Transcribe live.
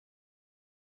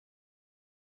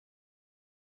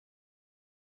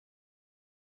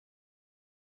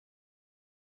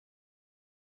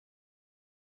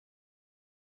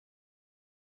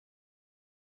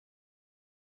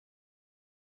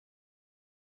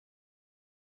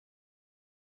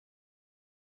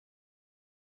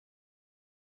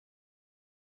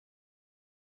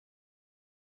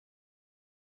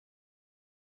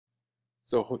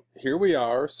So here we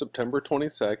are, September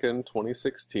 22nd,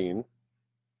 2016.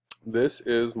 This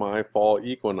is my fall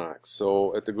equinox.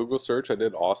 So at the Google search, I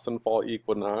did Austin fall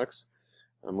equinox.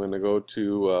 I'm going to go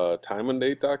to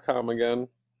timeanddate.com again.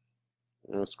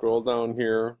 I'm going to scroll down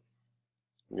here.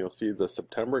 And you'll see the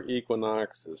September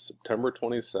equinox is September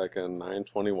 22nd,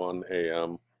 9:21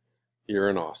 a.m. here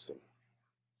in Austin.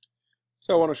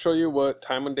 So I want to show you what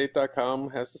timeanddate.com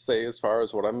has to say as far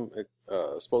as what I'm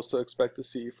supposed to expect to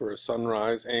see for a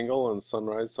sunrise angle and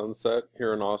sunrise sunset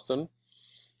here in Austin.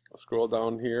 I'll scroll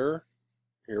down here.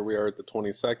 Here we are at the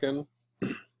 22nd.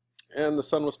 And the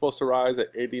sun was supposed to rise at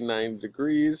 89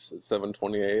 degrees at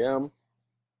 7:20 a.m.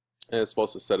 And it's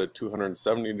supposed to set at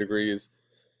 270 degrees,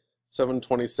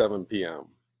 7:27 p.m.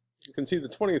 You can see the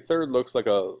 23rd looks like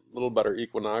a little better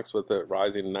equinox with it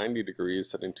rising 90 degrees,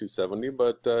 setting 270,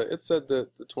 but it said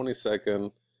that the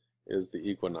 22nd is the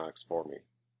equinox for me.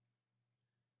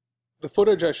 The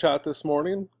footage I shot this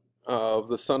morning of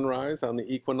the sunrise on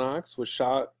the equinox was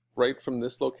shot right from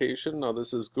this location. Now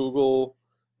this is Google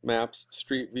Maps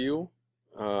Street View.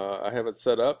 I have it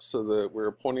set up so that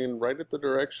we're pointing right at the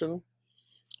direction.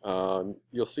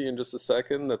 You'll see in just a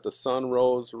second that the sun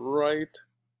rose right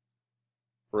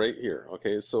here.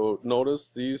 Okay, so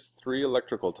notice these three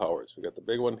electrical towers. We got the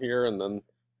big one here, and then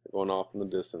they're going off in the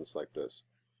distance like this.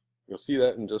 You'll see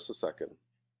that in just a second.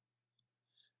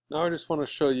 Now I just want to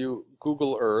show you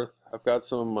Google Earth. I've got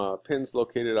some pins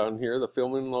located on here, the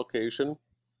filming location.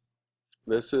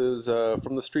 This is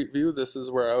from the street view. This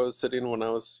is where I was sitting when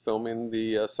I was filming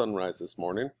the sunrise this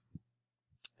morning.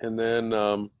 And then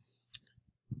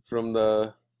from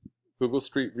the Google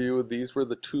Street View, these were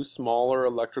the two smaller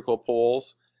electrical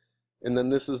poles. And then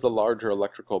this is the larger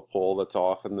electrical pole that's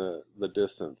off in the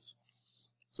distance.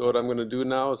 So what I'm going to do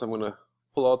now is I'm going to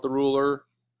pull out the ruler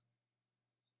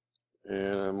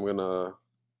and I'm going to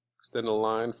extend a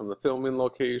line from the filming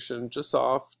location just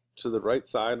off to the right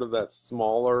side of that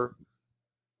smaller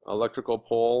electrical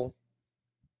pole.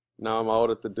 Now I'm out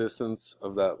at the distance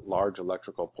of that large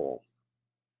electrical pole.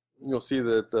 You'll see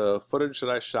that the footage that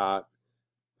I shot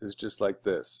is just like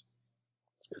this.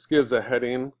 This gives a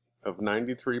heading of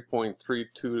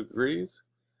 93.32 degrees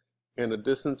and a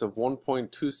distance of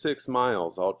 1.26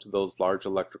 miles out to those large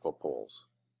electrical poles.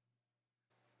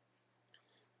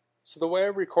 So the way I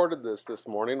recorded this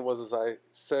morning was as I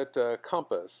set a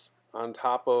compass on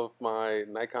top of my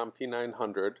Nikon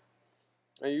P900.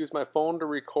 I used my phone to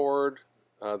record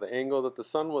the angle that the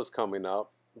sun was coming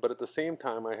up, but at the same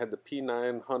time I had the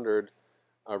P900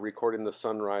 recording the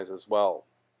sunrise as well.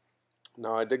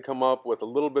 Now I did come up with a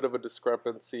little bit of a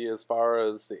discrepancy as far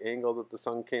as the angle that the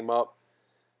sun came up,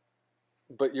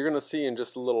 but you're going to see in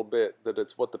just a little bit that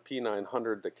it's what the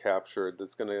P900 that captured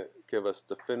that's going to give us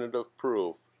definitive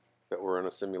proof that we're in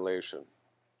a simulation.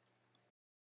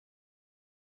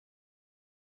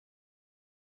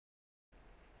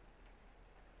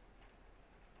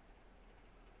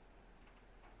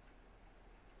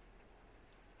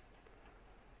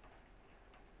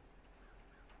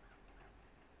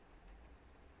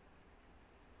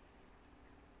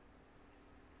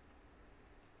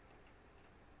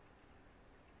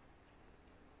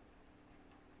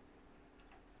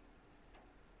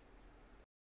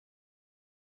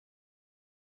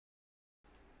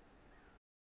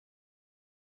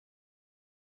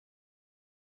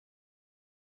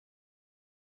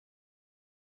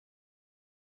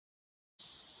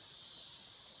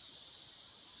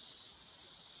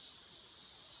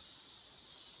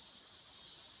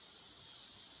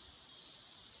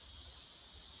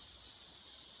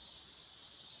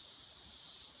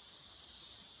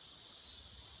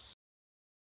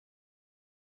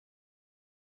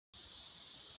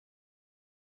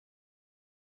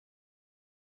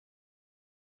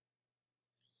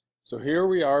 So here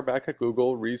we are back at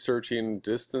Google researching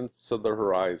distance to the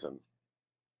horizon.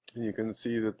 And you can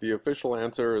see that the official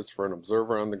answer is for an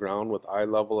observer on the ground with eye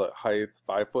level at height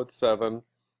 5'7".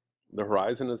 The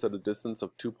horizon is at a distance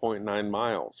of 2.9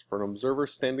 miles. For an observer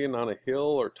standing on a hill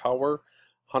or tower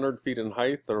 100 feet in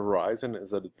height, the horizon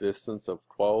is at a distance of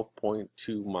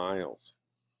 12.2 miles.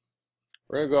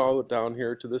 We're going to go down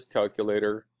here to this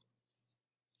calculator.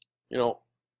 You know,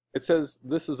 it says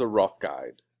this is a rough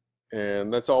guide.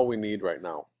 And that's all we need right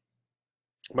now.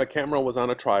 My camera was on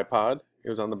a tripod. It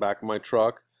was on the back of my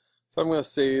truck. So I'm going to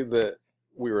say that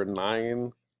we were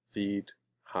 9 feet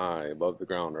high above the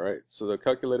ground, all right? So the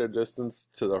calculated distance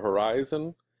to the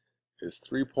horizon is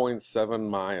 3.7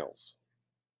 miles.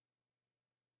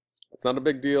 That's not a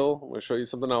big deal. I'm going to show you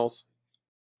something else.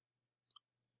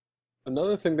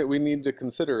 Another thing that we need to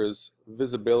consider is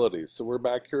visibility. So we're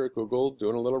back here at Google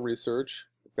doing a little research.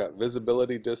 We've got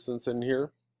visibility distance in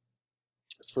here.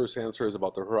 This first answer is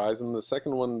about the horizon. The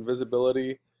second one,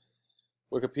 visibility,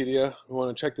 Wikipedia. We want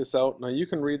to check this out. Now you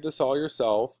can read this all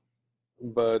yourself,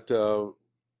 but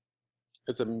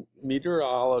it's a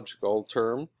meteorological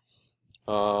term.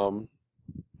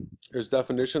 There's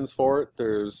definitions for it.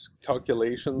 There's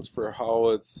calculations for how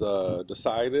it's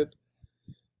decided.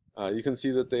 You can see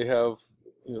that they have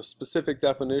specific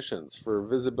definitions. For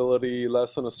visibility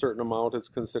less than a certain amount, it's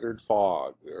considered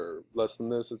fog, or less than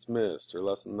this, it's mist, or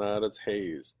less than that, it's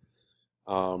haze.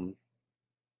 So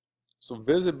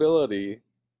visibility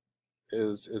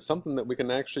is something that we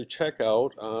can actually check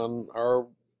out on our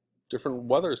different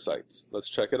weather sites. Let's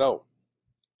check it out.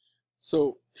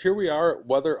 So here we are at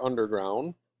Weather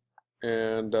Underground,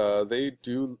 and they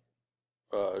do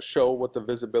show what the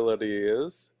visibility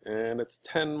is, and it's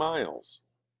 10 miles.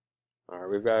 All right,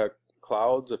 we've got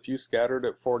clouds, a few scattered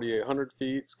at 4,800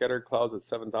 feet, scattered clouds at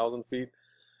 7,000 feet.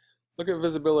 Look at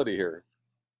visibility here.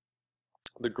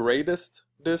 The greatest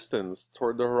distance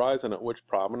toward the horizon at which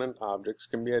prominent objects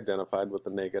can be identified with the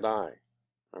naked eye.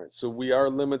 All right, so we are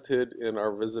limited in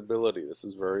our visibility. This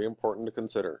is very important to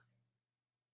consider.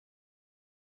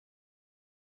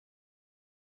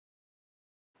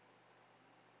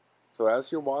 So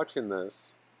as you're watching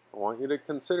this, I want you to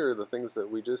consider the things that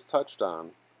we just touched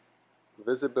on.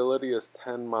 Visibility is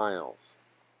 10 miles.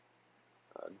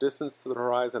 Distance to the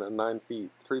horizon at 9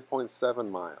 feet, 3.7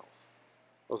 miles.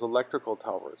 Those electrical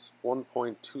towers,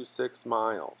 1.26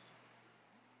 miles.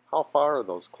 How far are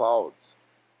those clouds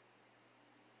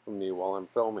from me while I'm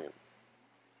filming?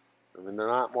 I mean, they're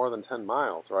not more than 10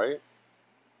 miles, right?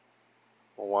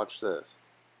 Well, watch this.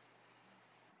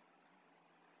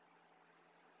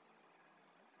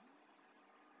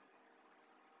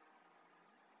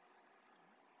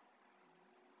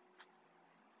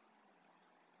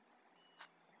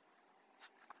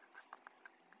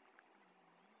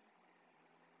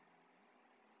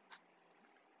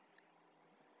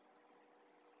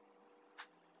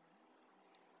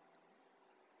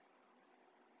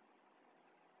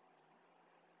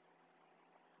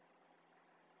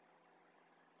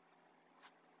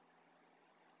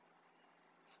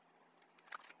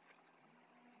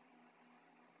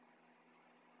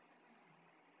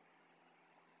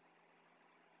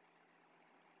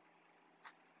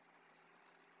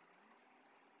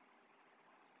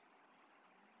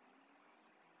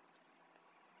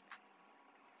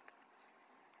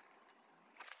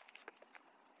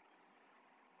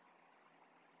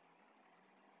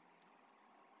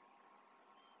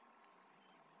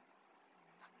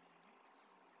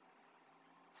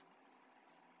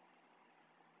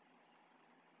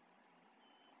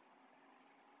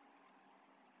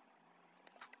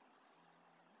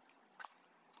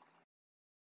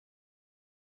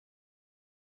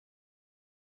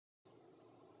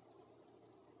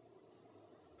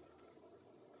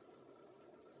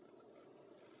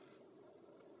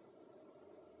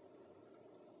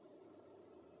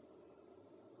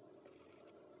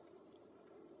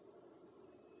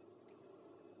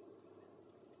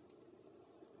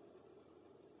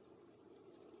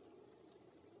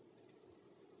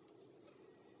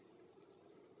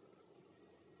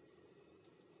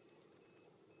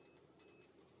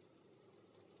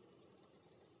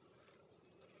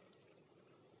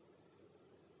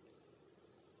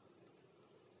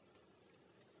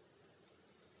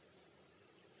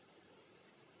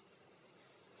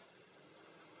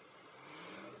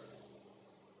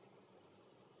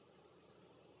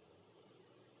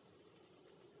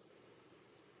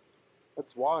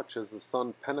 Let's watch as the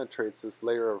sun penetrates this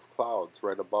layer of clouds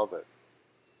right above it.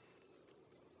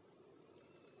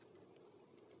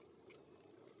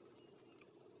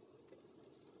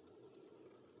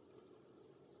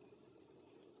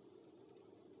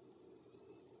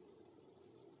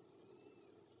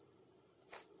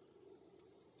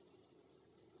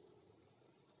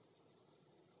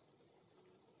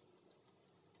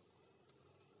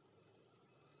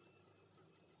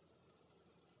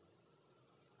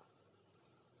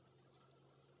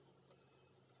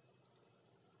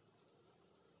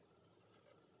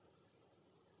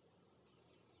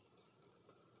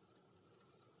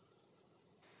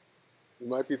 You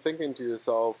might be thinking to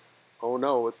yourself, oh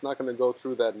no, it's not going to go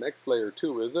through that next layer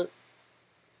too, is it?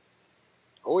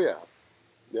 Oh yeah.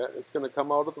 Yeah, it's going to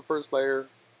come out of the first layer.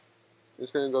 It's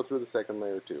going to go through the second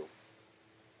layer too.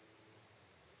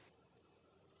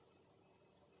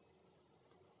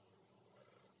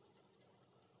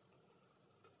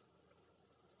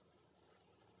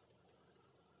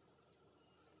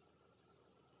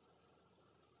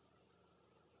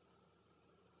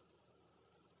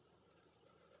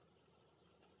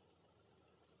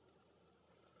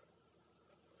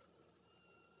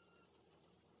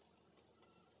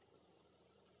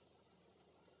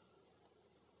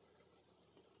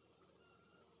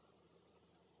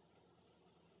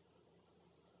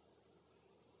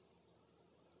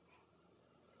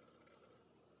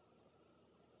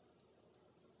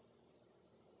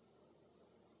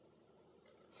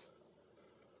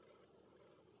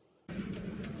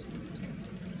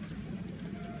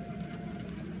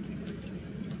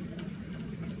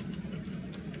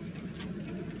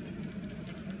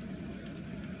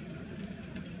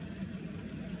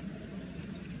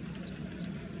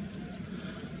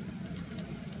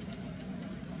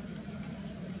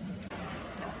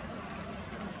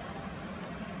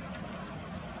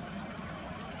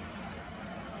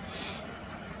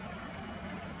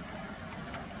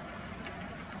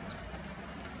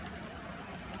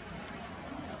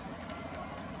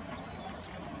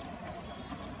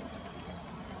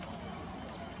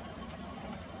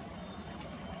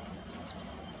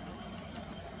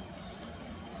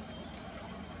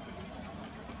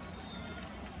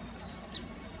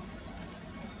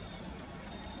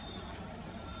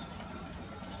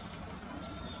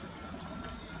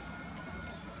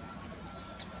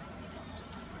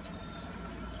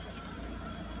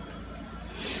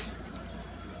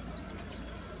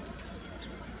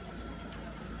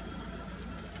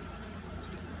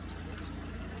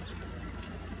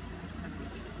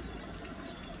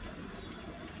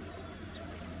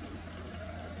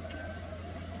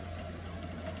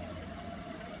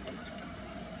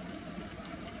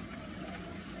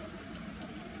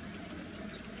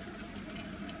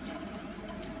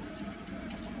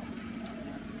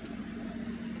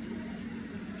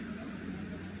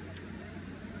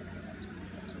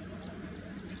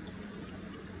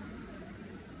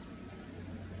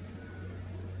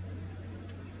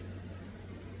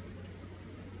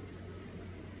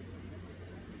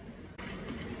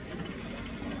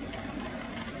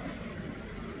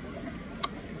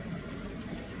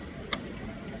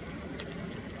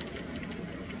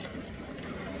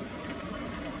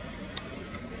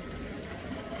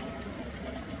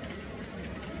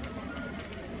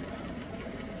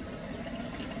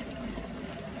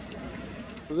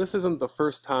 So this isn't the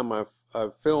first time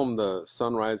I've filmed the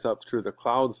sunrise up through the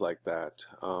clouds like that.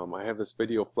 I have this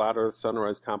video Flat Earth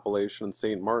Sunrise compilation in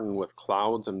St. Martin with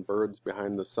clouds and birds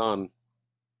behind the sun,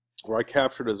 where I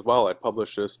captured as well. I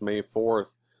published this May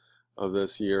 4th of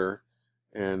this year,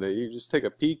 and you just take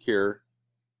a peek here.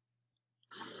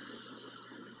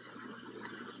 It's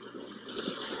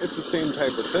the same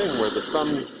type of thing where the sun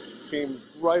came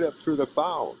right up through the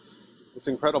clouds. It's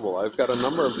incredible. I've got a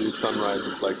number of these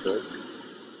sunrises like this.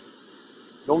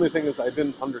 The only thing is I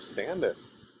didn't understand it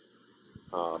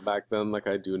back then like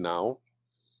I do now.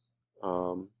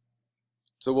 So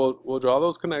we'll draw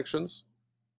those connections.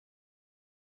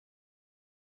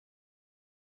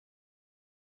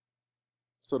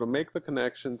 So to make the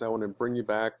connections, I want to bring you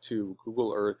back to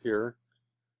Google Earth here.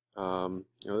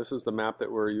 This is the map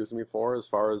that we're using before as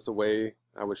far as the way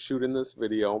I was shooting this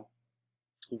video.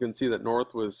 You can see that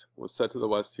north was set to the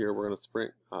west here. We're going to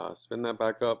spin that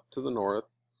back up to the north.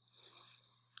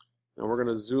 And we're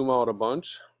going to zoom out a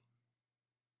bunch.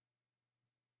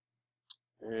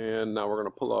 And now we're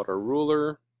going to pull out our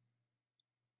ruler.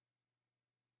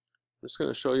 I'm just going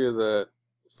to show you that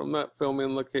from that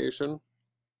filming location,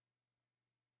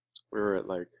 we're at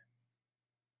like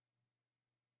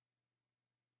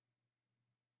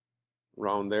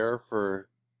around there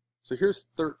so here's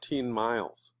 13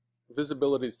 miles.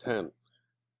 Visibility is 10.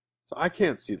 So I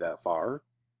can't see that far.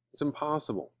 It's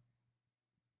impossible.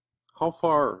 How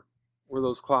far were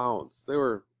those clouds? They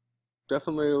were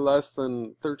definitely less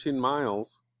than 13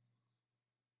 miles.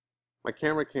 My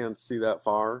camera can't see that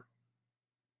far.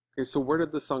 Okay, so where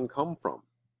did the sun come from?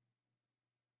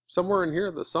 Somewhere in here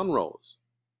the sun rose.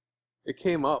 It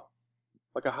came up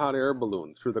like a hot air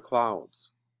balloon through the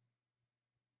clouds.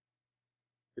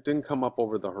 It didn't come up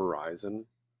over the horizon.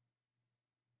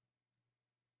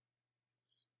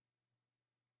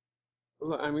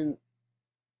 I mean,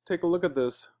 take a look at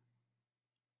this.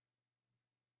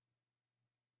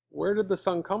 Where did the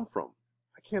sun come from?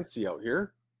 I can't see out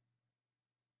here.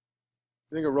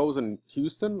 You think it rose in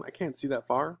Houston? I can't see that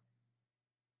far.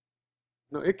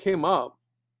 No, it came up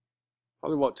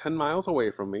probably about 10 miles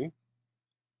away from me.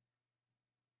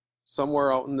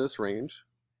 Somewhere out in this range.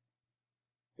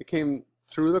 It came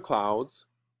through the clouds.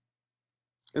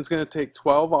 It's going to take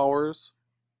 12 hours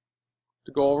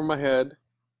to go over my head.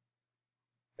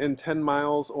 And 10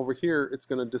 miles over here, it's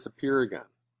going to disappear again.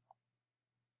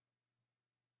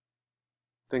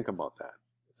 Think about that.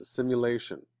 It's a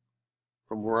simulation.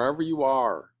 From wherever you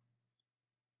are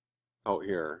out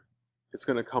here, it's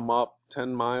going to come up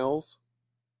 10 miles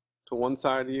to one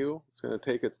side of you. It's going to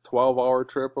take its 12-hour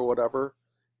trip or whatever,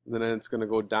 and then it's going to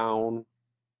go down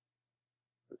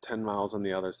 10 miles on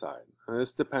the other side. And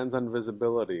this depends on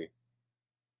visibility,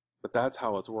 but that's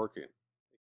how it's working.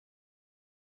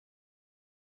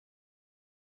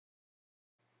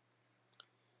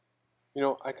 You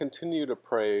know, I continue to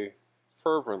pray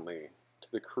fervently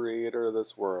to the Creator of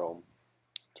this world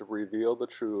to reveal the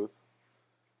truth.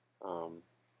 And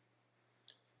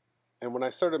when I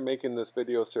started making this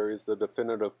video series, The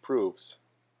Definitive Proofs,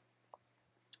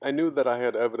 I knew that I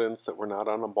had evidence that we're not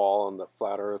on a ball and that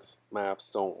flat earth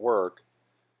maps don't work,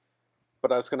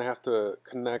 but I was going to have to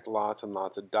connect lots and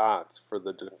lots of dots for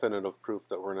the definitive proof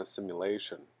that we're in a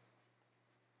simulation.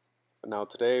 But now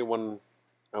today, when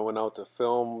I went out to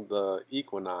film the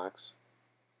equinox,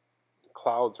 the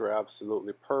clouds were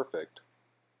absolutely perfect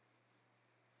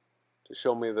to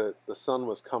show me that the sun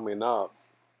was coming up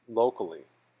locally,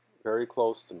 very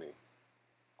close to me,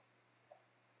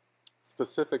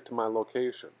 specific to my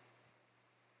location.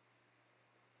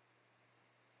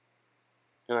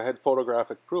 And I had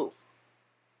photographic proof.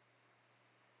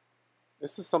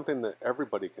 This is something that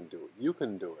everybody can do. You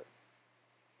can do it.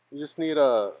 You just need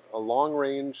a long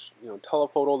range,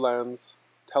 telephoto lens,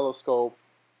 telescope,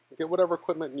 get whatever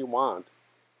equipment you want,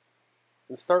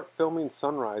 and start filming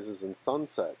sunrises and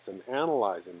sunsets and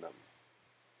analyzing them.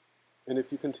 And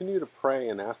if you continue to pray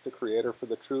and ask the Creator for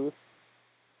the truth,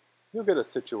 you'll get a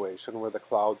situation where the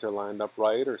clouds are lined up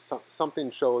right, or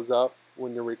something shows up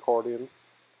when you're recording,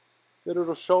 that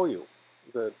it'll show you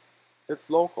that it's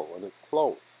local and it's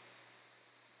close.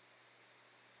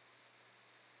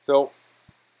 So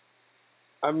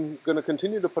I'm going to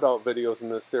continue to put out videos in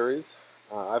this series.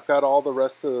 I've got all the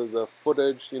rest of the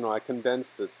footage, I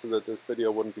condensed it so that this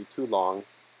video wouldn't be too long.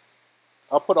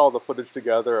 I'll put all the footage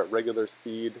together at regular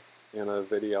speed in a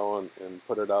video and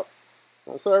put it up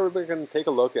so everybody can take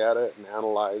a look at it and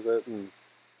analyze it, and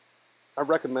I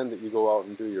recommend that you go out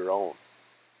and do your own.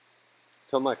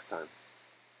 Till next time.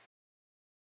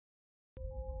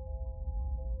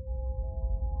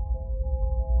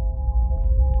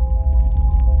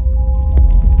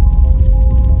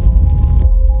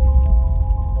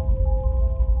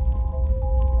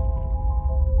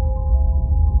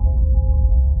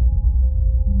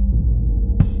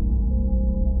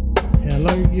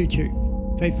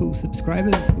 YouTube. Faithful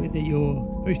subscribers, whether you're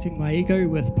boosting my ego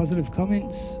with positive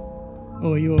comments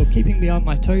or you're keeping me on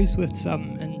my toes with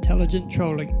some intelligent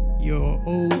trolling, you're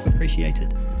all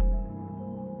appreciated.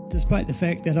 Despite the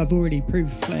fact that I've already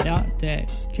proved flat out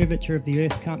that curvature of the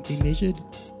Earth can't be measured,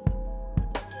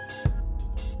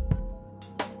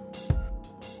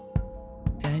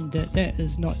 and that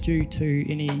is not due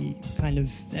to any kind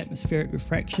of atmospheric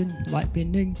refraction, light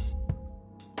bending.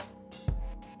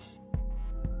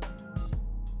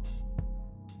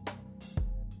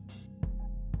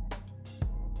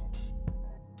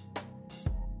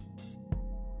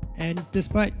 And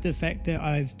despite the fact that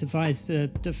I've devised a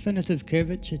definitive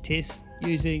curvature test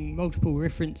using multiple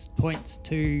reference points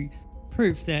to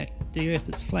prove that the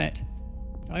Earth is flat,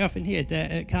 I often hear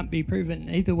that it can't be proven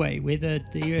either way, whether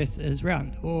the Earth is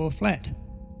round or flat.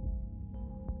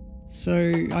 So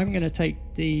I'm going to take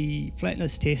the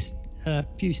flatness test a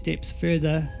few steps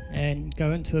further and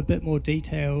go into a bit more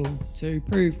detail to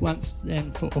prove once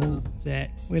and for all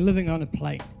that we're living on a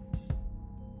plane.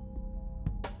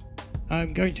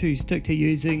 I'm going to stick to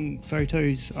using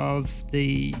photos of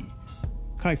the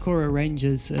Kaikoura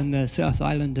Ranges in the South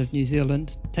Island of New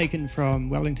Zealand, taken from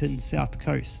Wellington's south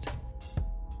coast.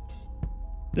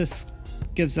 This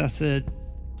gives us a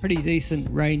pretty decent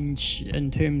range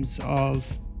in terms of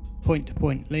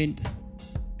point-to-point length,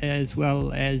 as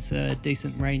well as a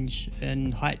decent range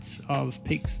in heights of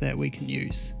peaks that we can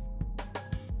use.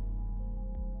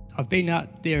 I've been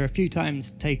out there a few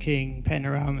times taking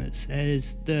panoramas,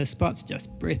 as the spot's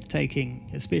just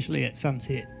breathtaking, especially at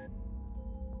sunset.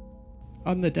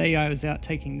 On the day I was out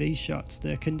taking these shots,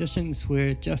 the conditions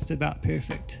were just about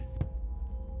perfect.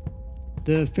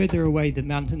 The further away the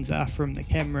mountains are from the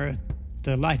camera,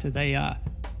 the lighter they are.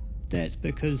 That's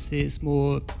because there's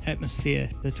more atmosphere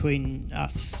between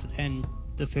us and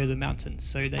the further mountains,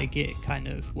 so they get kind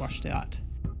of washed out.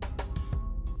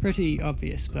 Pretty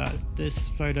obvious, but this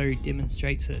photo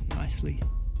demonstrates it nicely.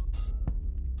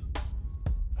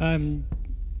 I'm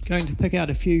going to pick out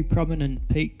a few prominent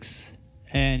peaks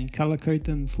and color code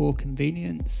them for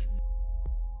convenience.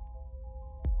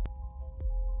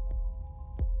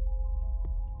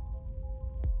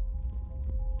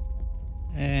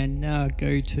 And now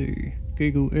go to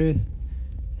Google Earth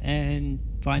and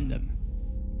find them.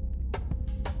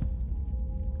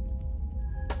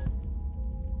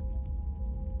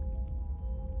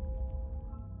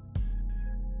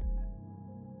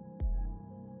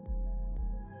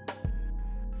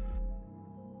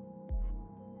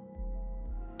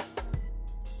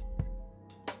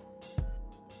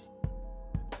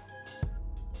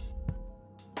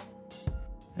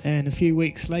 And a few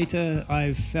weeks later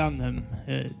I've found them.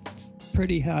 It's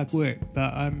pretty hard work,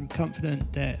 but I'm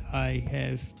confident that I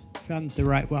have found the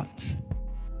right ones.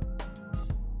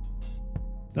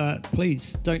 But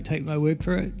please don't take my word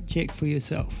for it, check for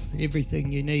yourself.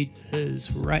 Everything you need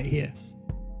is right here.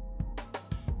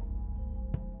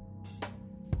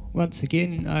 Once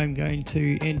again, I'm going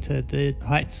to enter the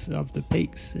heights of the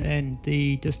peaks and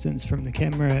the distance from the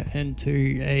camera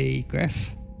into a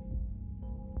graph.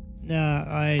 Now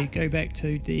I go back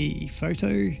to the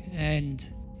photo and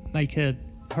make a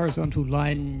horizontal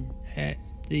line at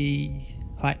the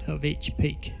height of each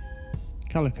peak,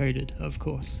 color coded of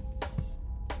course.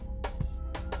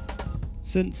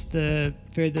 Since the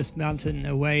furthest mountain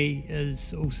away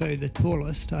is also the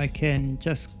tallest, I can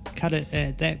just cut it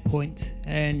at that point,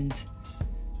 and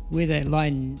where that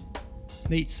line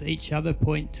meets each other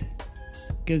point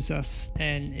gives us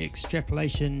an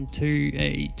extrapolation to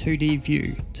a 2D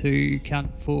view to count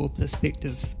for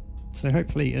perspective. So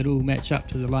hopefully it'll match up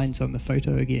to the lines on the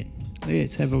photo again.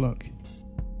 Let's have a look.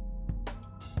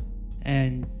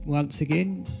 And once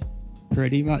again,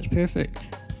 pretty much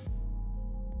perfect.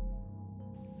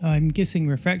 I'm guessing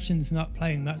refraction's not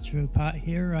playing much of a part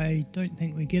here. I don't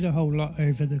think we get a whole lot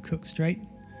over the Cook Strait,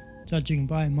 judging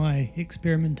by my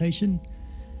experimentation.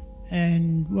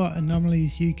 And what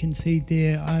anomalies you can see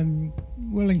there, I'm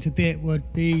willing to bet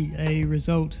would be a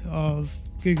result of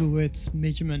Google Earth's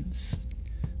measurements.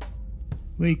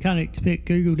 We can't expect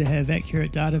Google to have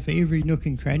accurate data for every nook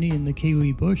and cranny in the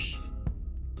Kiwi bush.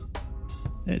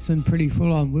 That's some pretty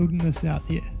full-on wilderness out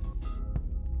there.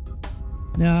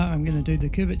 Now I'm going to do the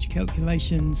curvature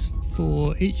calculations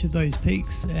for each of those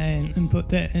peaks and input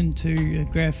that into a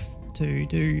graph to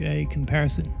do a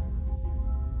comparison.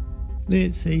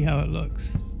 Let's see how it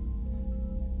looks.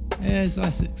 As I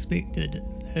suspected,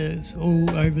 it's all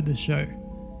over the show.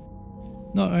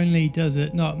 Not only does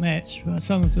it not match, but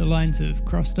some of the lines have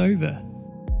crossed over.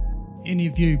 Any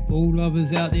of you ball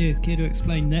lovers out there care to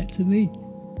explain that to me?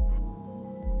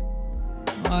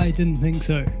 I didn't think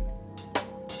so.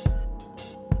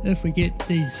 If we get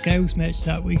these scales matched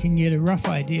up, we can get a rough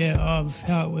idea of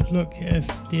how it would look if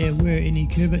there were any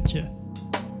curvature.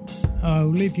 I'll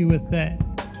leave you with that.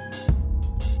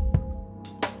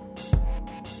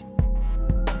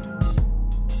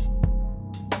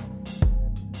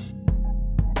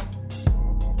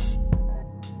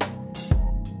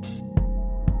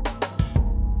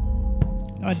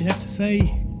 I'd have to say,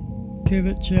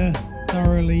 curvature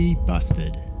thoroughly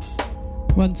busted.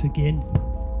 Once again.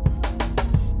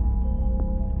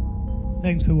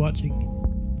 Thanks for watching.